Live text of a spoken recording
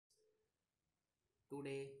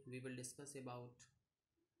Today we will discuss about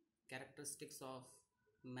characteristics of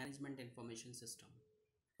management information system.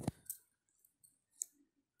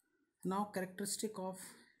 Now characteristic of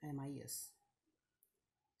MIS.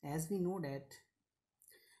 As we know that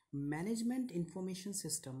management information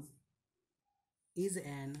system is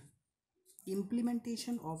an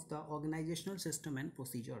implementation of the organizational system and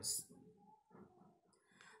procedures.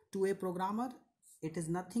 To a programmer, it is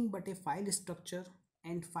nothing but a file structure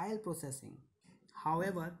and file processing.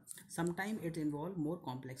 However, sometimes it involves more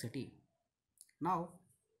complexity. Now,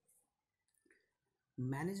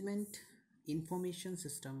 Management Information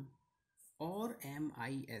System or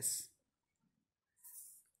MIS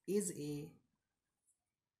is a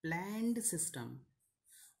planned system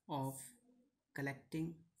of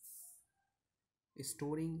collecting,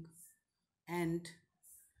 storing, and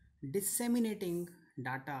disseminating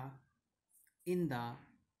data in the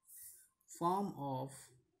form of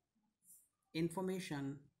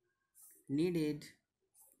information needed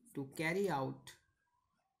to carry out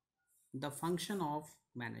the function of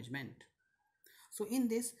management. So in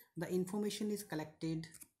this, the information is collected,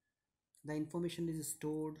 the information is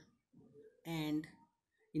stored, and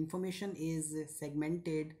information is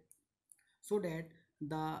segmented so that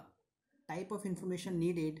the type of information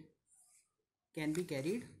needed can be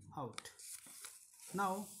carried out.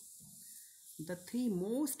 Now, the three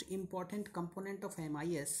most important component of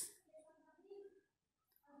MIS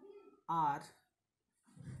are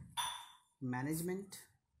management,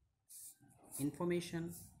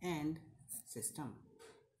 information, and system.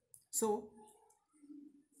 So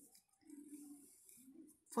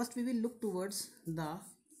first we will look towards the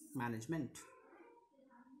management.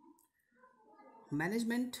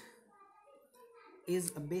 Management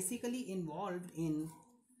is basically involved in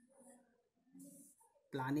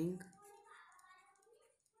planning,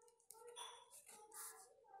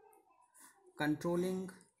 controlling,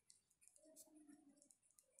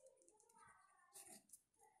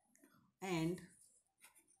 and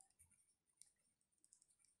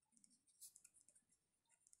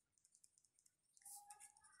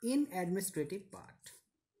in administrative part.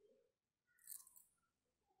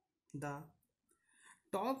 The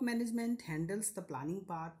top management handles the planning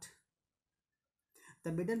part.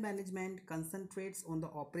 The middle management concentrates on the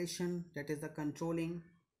operation, that is the controlling,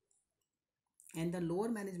 and the lower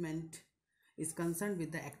management is concerned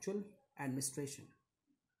with the actual administration.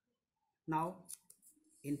 Now,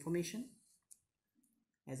 information,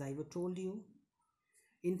 as I told you,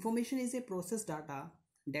 information is a process data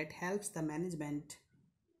that helps the management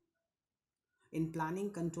in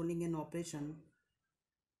planning, controlling, and operation.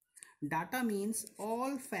 Data means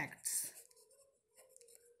all facts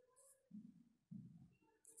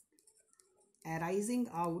arising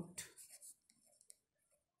out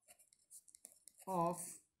of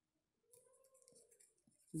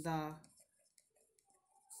the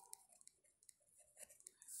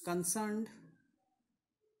concerned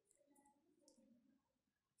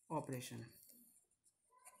operation.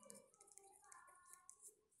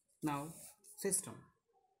 Now, system.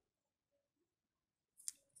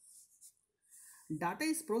 Data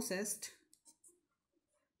is processed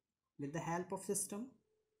with the help of system.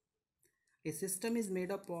 A system is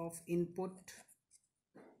made up of input,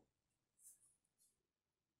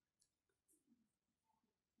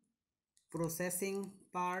 processing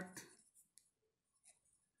part,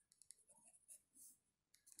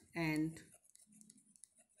 and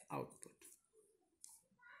output.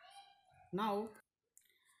 Now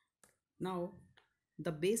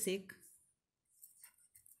the basic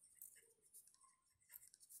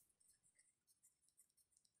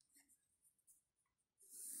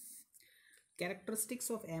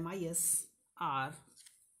characteristics of MIS are: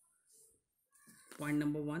 point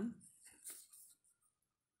number 1,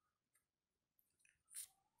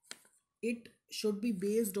 it should be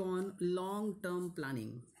based on long-term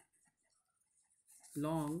planning.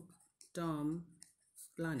 Long-term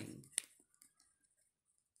planning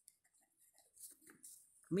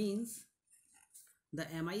means the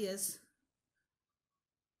MIS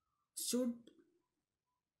should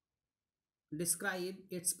describe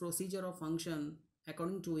its procedure or function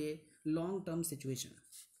according to a long-term situation.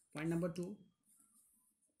 Point number 2,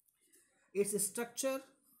 its structure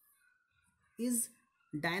is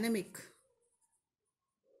dynamic,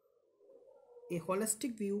 a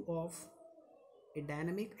holistic view of a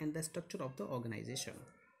dynamic and the structure of the organization.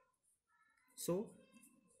 So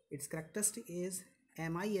its characteristic is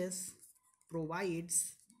MIS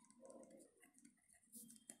provides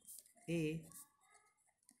a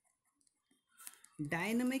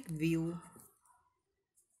dynamic view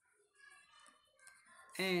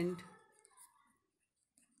and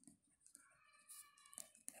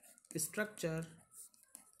structure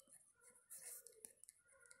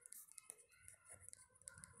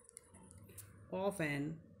of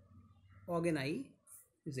an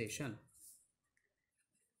organization.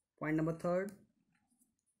 Point number third.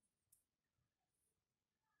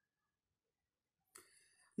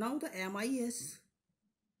 Now the MIS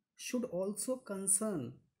should also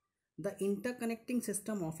concern the interconnecting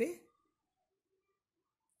system of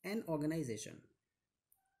an organization.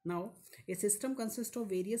 Now a system consists of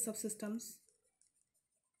various subsystems.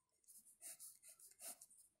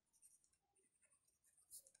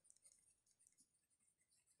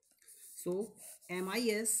 So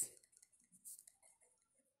MIS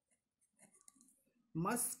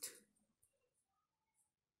must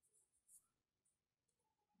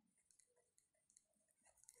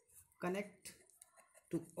connect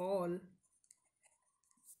to all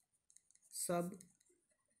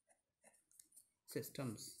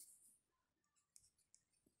subsystems.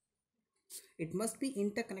 It must be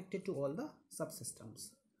interconnected to all the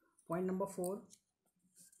subsystems. Point number 4.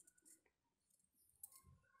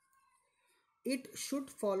 It should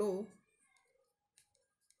follow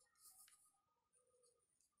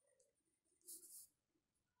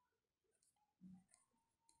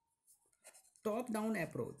top-down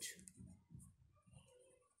approach.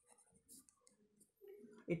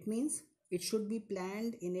 It means it should be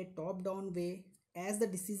planned in a top-down way, as the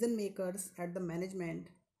decision makers at the management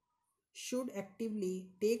should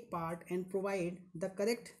actively take part and provide the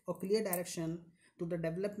correct or clear direction to the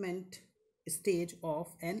development stage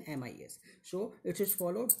of an MIS. So it should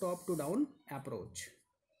follow top to down approach.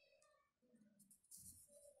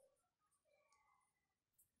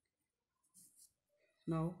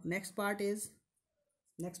 Now next point is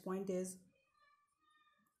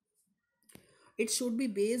it should be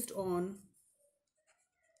based on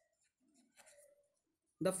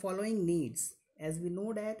the following needs. As we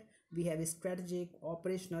know that we have a strategic,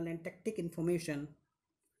 operational and tactic information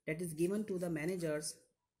that is given to the managers.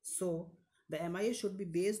 So the MIS should be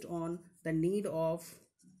based on the need of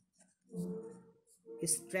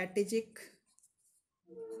strategic,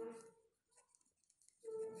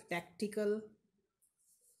 tactical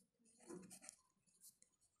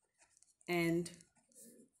and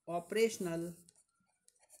operational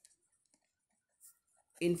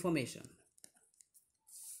information.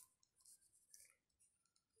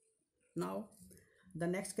 Now the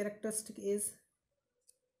next characteristic is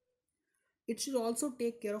it should also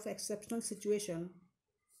take care of exceptional situation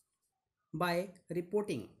by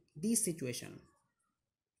reporting these situations.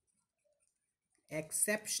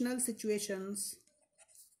 Exceptional situations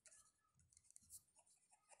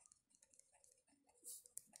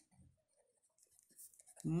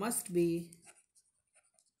must be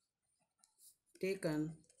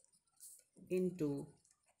taken into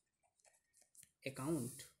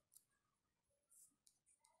account.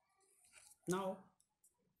 Now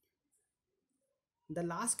the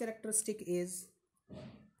last characteristic is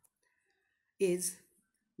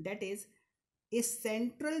that is a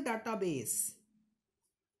central database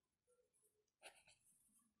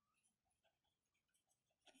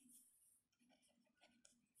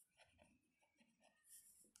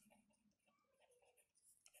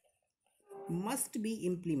must be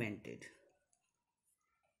implemented,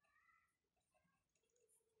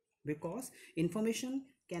 because information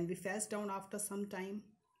can be fetched down after some time.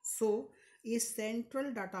 So a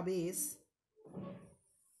central database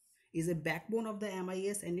is a backbone of the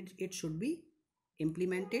MIS and it should be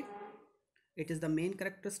implemented. It is the main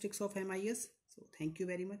characteristics of MIS. So thank you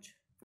very much.